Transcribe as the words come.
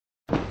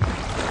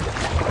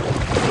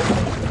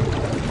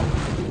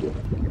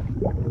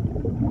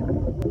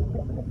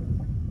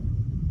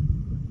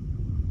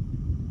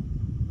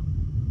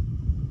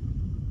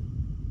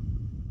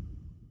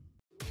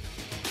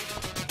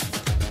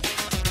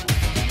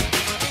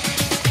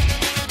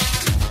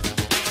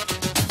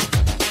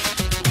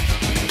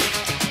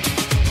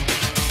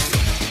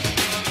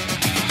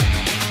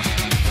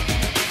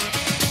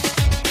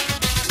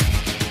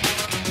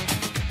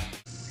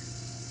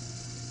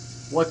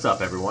What's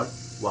up, everyone?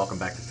 Welcome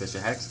back to Fish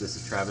Hex. This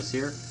is Travis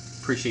here.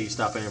 Appreciate you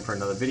stopping in for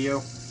another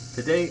video.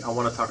 Today I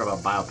want to talk about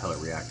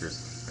biopellet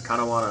reactors. I kind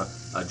of want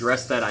to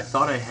address that. I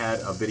thought I had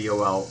a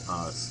video out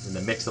in the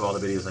mix of all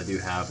the videos I do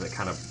have that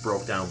kind of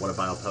broke down what a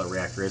biopellet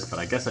reactor is, but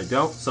I guess I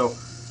don't. So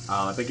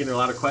I've been getting a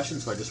lot of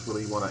questions, so I just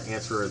really want to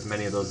answer as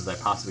many of those as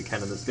I possibly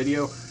can in this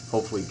video,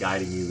 hopefully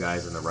guiding you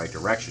guys in the right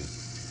direction.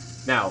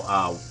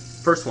 Now,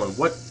 first one,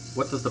 what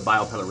does the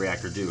biopellet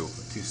reactor do?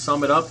 To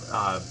sum it up,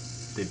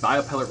 the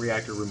biopellet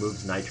reactor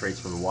removes nitrates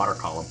from the water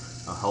column,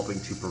 helping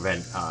to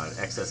prevent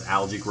excess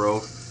algae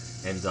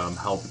growth and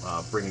help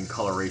bring in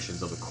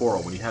colorations of the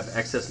coral. When you have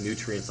excess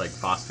nutrients like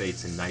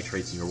phosphates and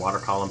nitrates in your water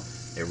column,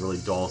 it really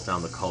dulls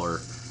down the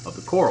color of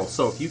the coral.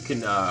 So if you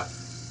can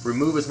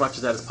remove as much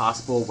of that as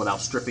possible without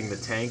stripping the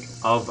tank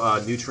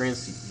of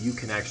nutrients, you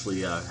can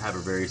actually have a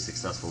very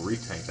successful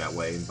reef tank that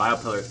way. And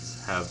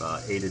biopellets have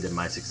aided in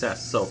my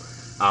success. So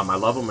I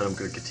love them and I'm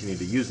going to continue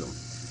to use them.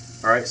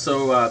 Alright,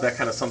 so that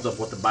kind of sums up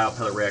what the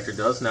biopellet reactor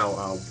does.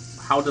 Now,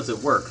 how does it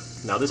work?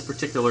 Now, this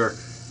particular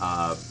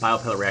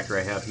biopellet reactor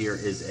I have here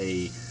is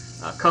a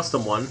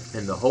custom one,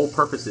 and the whole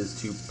purpose is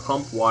to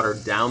pump water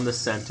down the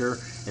center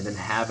and then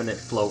having it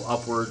flow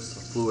upwards,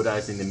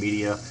 fluidizing the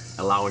media,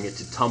 allowing it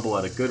to tumble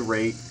at a good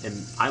rate.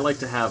 And I like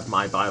to have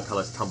my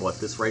biopellets tumble at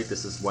this rate.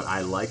 This is what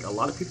I like. A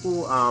lot of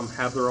people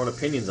have their own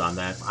opinions on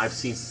that. I've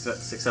seen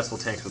successful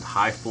tanks with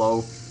high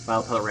flow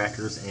biopellet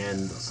reactors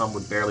and some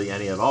with barely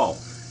any at all.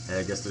 And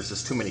I guess there's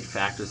just too many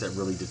factors that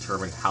really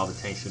determine how the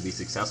tank should be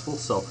successful.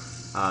 So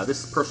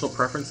this is personal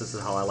preference. This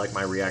is how I like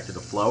my reactor to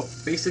flow.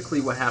 Basically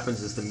what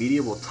happens is the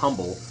media will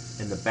tumble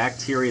and the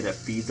bacteria that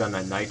feeds on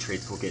that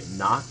nitrates will get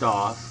knocked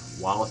off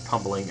while it's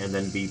tumbling and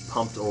then be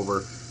pumped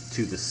over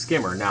to the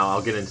skimmer. Now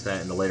I'll get into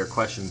that in a later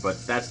question, but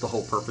that's the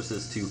whole purpose,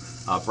 is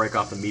to break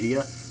off the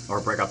media,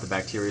 or break off the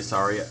bacteria,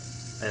 sorry,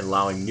 and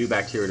allowing new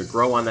bacteria to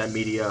grow on that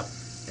media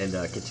and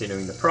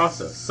continuing the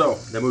process. So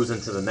that moves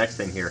into the next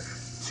thing here.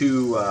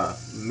 To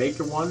make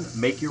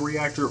your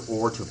reactor,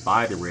 or to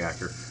buy the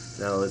reactor.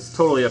 Now it's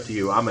totally up to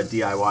you. I'm a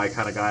DIY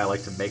kind of guy. I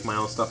like to make my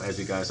own stuff, as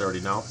you guys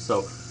already know.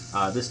 So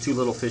this two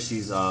little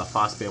fishies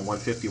Phospan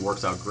 150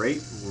 works out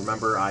great.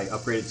 Remember, I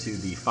upgraded to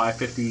the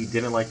 550,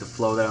 didn't like the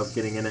flow that I was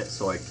getting in it,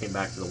 so I came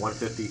back to the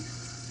 150.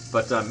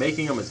 But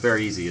making them is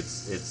very easy.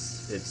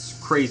 It's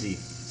crazy,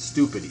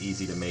 stupid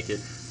easy to make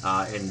it.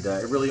 And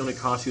it really only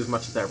costs you as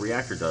much as that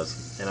reactor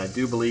does. And I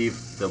do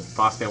believe the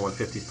Phospan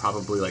 150 is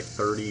probably like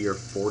 $30 or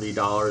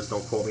 $40.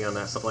 Don't quote me on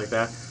that, stuff like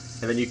that.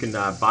 And then you can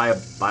buy a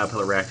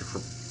biopellet reactor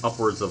for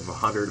upwards of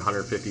 $100,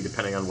 $150,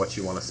 depending on what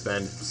you want to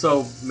spend.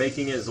 So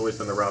making it has always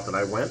been the route that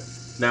I went.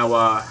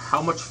 Now,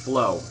 how much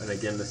flow? And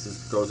again,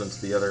 goes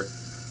into the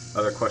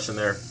other question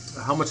there.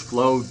 How much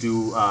flow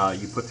do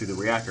you put through the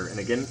reactor? And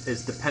again,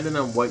 it's dependent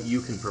on what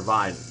you can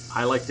provide.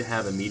 I like to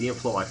have a medium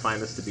flow. I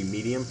find this to be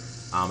medium.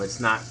 It's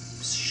not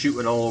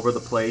shooting all over the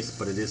place,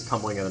 but it is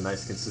tumbling at a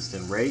nice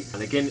consistent rate.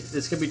 And again,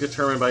 this can be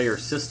determined by your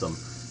system.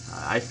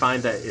 I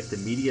find that if the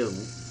media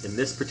in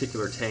this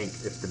particular tank,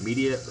 if the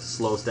media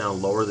slows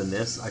down lower than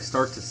this, I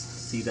start to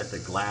see that the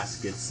glass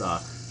gets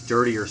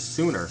dirtier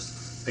sooner.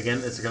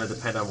 Again, it's going to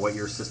depend on what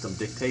your system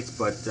dictates,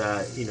 but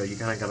you know, you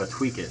kind of got to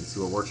tweak it and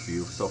see what works for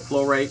you. So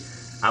flow rate,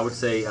 I would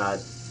say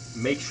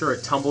make sure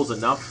it tumbles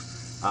enough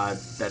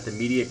that the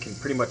media can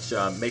pretty much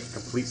make a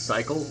complete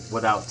cycle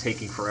without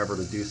taking forever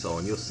to do so.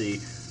 And you'll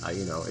see,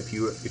 you know, if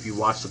you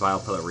watch the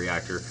biopellet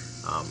reactor,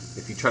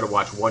 if you try to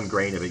watch one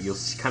grain of it, you'll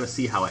kind of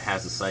see how it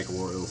has a cycle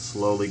where it'll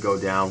slowly go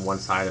down one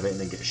side of it and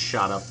then get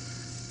shot up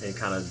and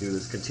kind of do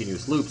this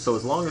continuous loop. So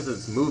as long as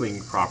it's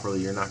moving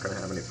properly, you're not going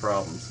to have any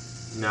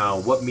problems. Now,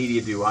 what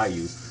media do I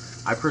use?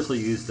 I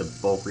personally use the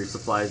Bulk Reef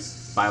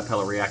Supplies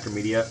biopellet reactor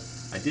media.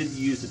 I did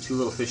use the two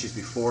little fishies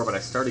before, but I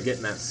started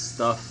getting that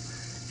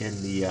stuff in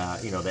the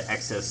you know, the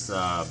excess,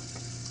 I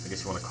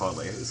guess you want to call it,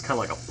 like, it's kind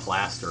of like a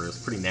plaster. It's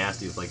pretty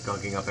nasty. It was like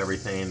gunking up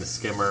everything, the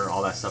skimmer,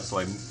 all that stuff. So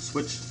I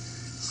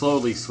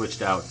slowly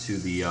switched out to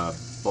the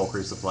Bulk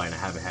Reef Supply, and I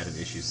haven't had an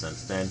issue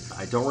since then.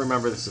 I don't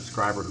remember the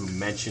subscriber who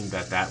mentioned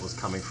that was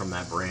coming from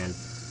that brand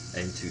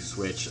and to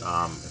switch.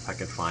 If I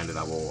can find it,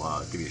 I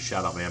will give you a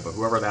shout out, man. But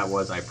whoever that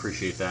was, I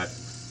appreciate that.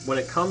 When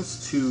it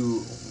comes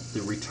to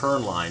the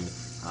return line,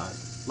 a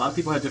lot of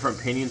people have different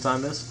opinions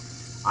on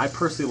this. I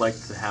personally like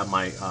to have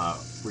my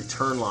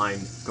return line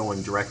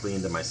going directly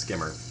into my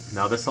skimmer.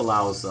 Now this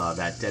allows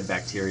that dead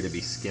bacteria to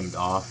be skimmed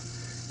off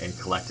and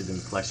collected in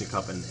the collection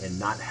cup and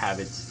not have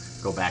it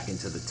go back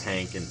into the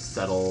tank and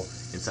settle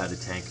inside the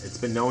tank. It's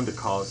been known to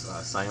cause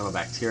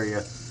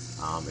cyanobacteria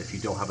if you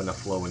don't have enough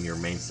flow in your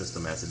main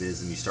system as it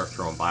is and you start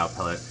throwing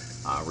biopellet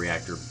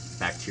reactor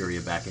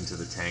bacteria back into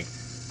the tank.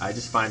 I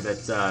just find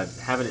that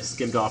having it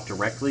skimmed off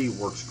directly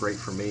works great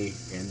for me,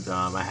 and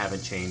I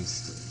haven't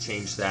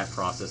changed that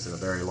process in a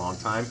very long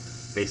time.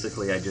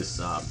 Basically, I just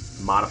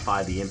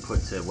modify the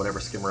input to whatever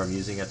skimmer I'm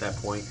using at that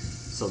point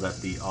so that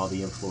all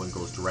the influent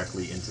goes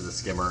directly into the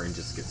skimmer and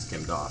just gets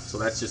skimmed off. So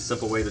that's just a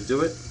simple way to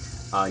do it.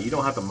 You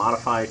don't have to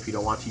modify if you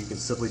don't want to. You can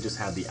simply just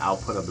have the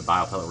output of the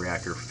biopellet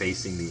reactor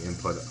facing the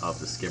input of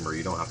the skimmer.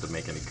 You don't have to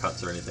make any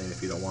cuts or anything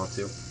if you don't want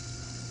to.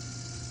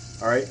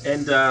 All right,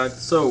 and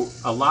so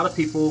a lot of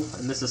people,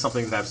 and this is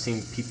something that I've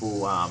seen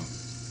people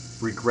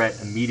regret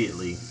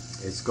immediately,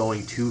 is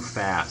going too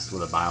fast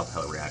with a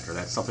biopellet reactor.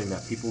 That's something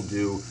that people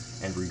do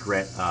and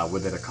regret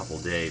within a couple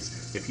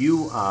days. If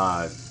you,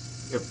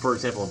 if, for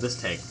example, this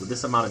tank, with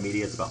this amount of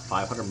media, it's about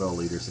 500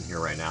 milliliters in here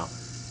right now.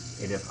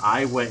 And if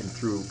I went and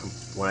threw,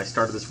 when I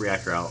started this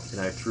reactor out,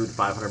 and I threw the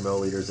 500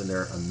 milliliters in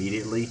there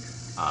immediately,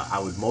 I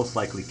would most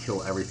likely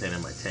kill everything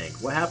in my tank.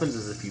 What happens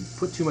is if you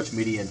put too much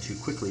media in too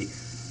quickly,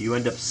 you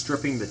end up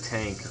stripping the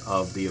tank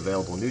of the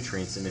available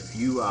nutrients. And if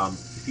you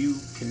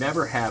can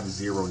never have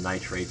zero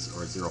nitrates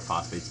or zero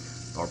phosphates,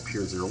 or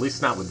pure zero, at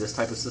least not with this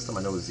type of system.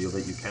 I know with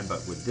zeolite you can,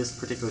 but with this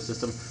particular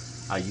system,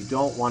 you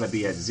don't want to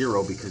be at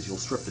zero because you'll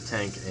strip the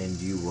tank and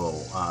you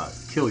will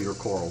kill your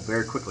coral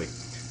very quickly.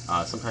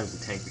 Sometimes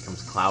the tank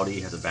becomes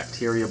cloudy, has a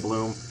bacteria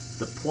bloom.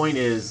 The point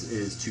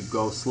is to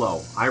go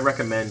slow. I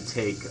recommend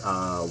take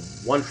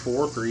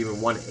 1/4 or even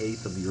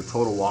 1/8 of your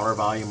total water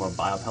volume of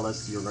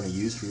biopellets you're going to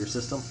use for your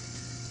system,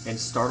 and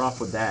start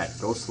off with that.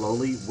 Go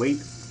slowly. Wait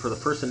for the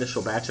first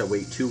initial batch. I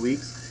wait 2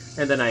 weeks,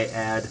 and then I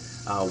add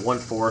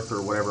 1/4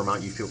 or whatever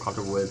amount you feel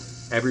comfortable with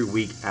every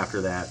week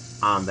after that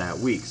on that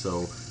week.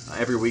 So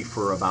every week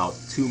for about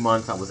 2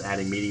 months I was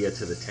adding media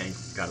to the tank,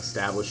 got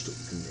established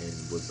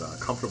and was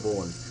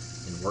comfortable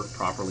and worked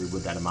properly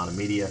with that amount of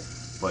media.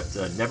 But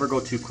never go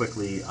too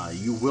quickly.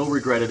 You will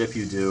regret it if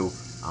you do.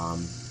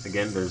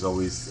 Again, there's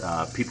always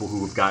people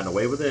who have gotten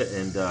away with it,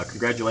 and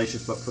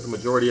congratulations, but for the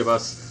majority of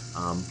us,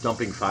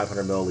 dumping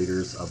 500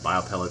 milliliters of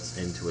biopellets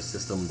into a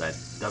system that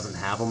doesn't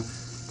have them,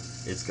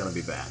 it's going to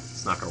be bad.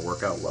 It's not going to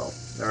work out well.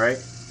 All right.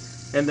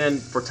 And then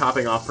for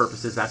topping off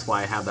purposes, that's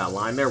why I have that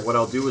line there. What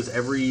I'll do is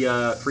every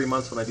 3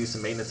 months when I do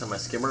some maintenance on my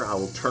skimmer, I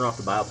will turn off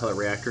the biopellet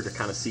reactor to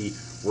kind of see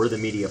where the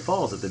media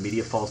falls. If the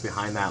media falls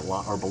behind that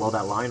line or below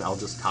that line, I'll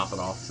just top it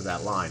off to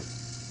that line.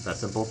 It's that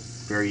simple.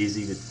 Very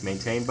easy to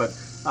maintain, but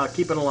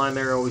keeping a line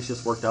there always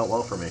just worked out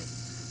well for me.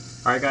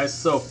 All right, guys.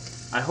 So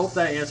I hope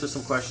that answers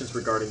some questions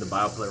regarding the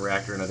biopellet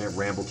reactor, and I didn't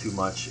ramble too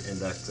much, and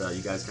that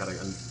you guys got a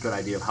good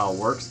idea of how it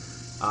works.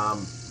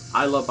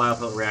 I love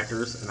biopellet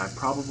reactors, and I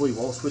probably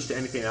won't switch to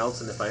anything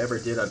else, and if I ever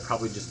did, I'd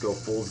probably just go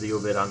full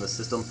zeolite on the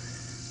system,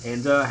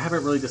 and I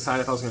haven't really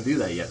decided if I was going to do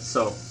that yet.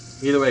 So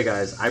either way,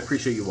 guys, I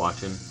appreciate you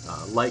watching.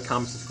 Like,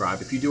 comment, subscribe.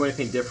 If you do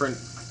anything different,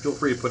 feel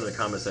free to put it in the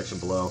comment section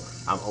below.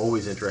 I'm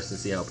always interested in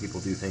seeing how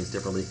people do things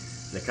differently,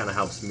 and it kind of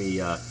helps me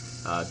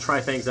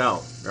try things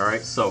out. All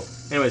right, so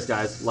anyways,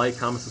 guys, like,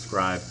 comment,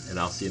 subscribe, and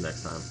I'll see you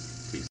next time.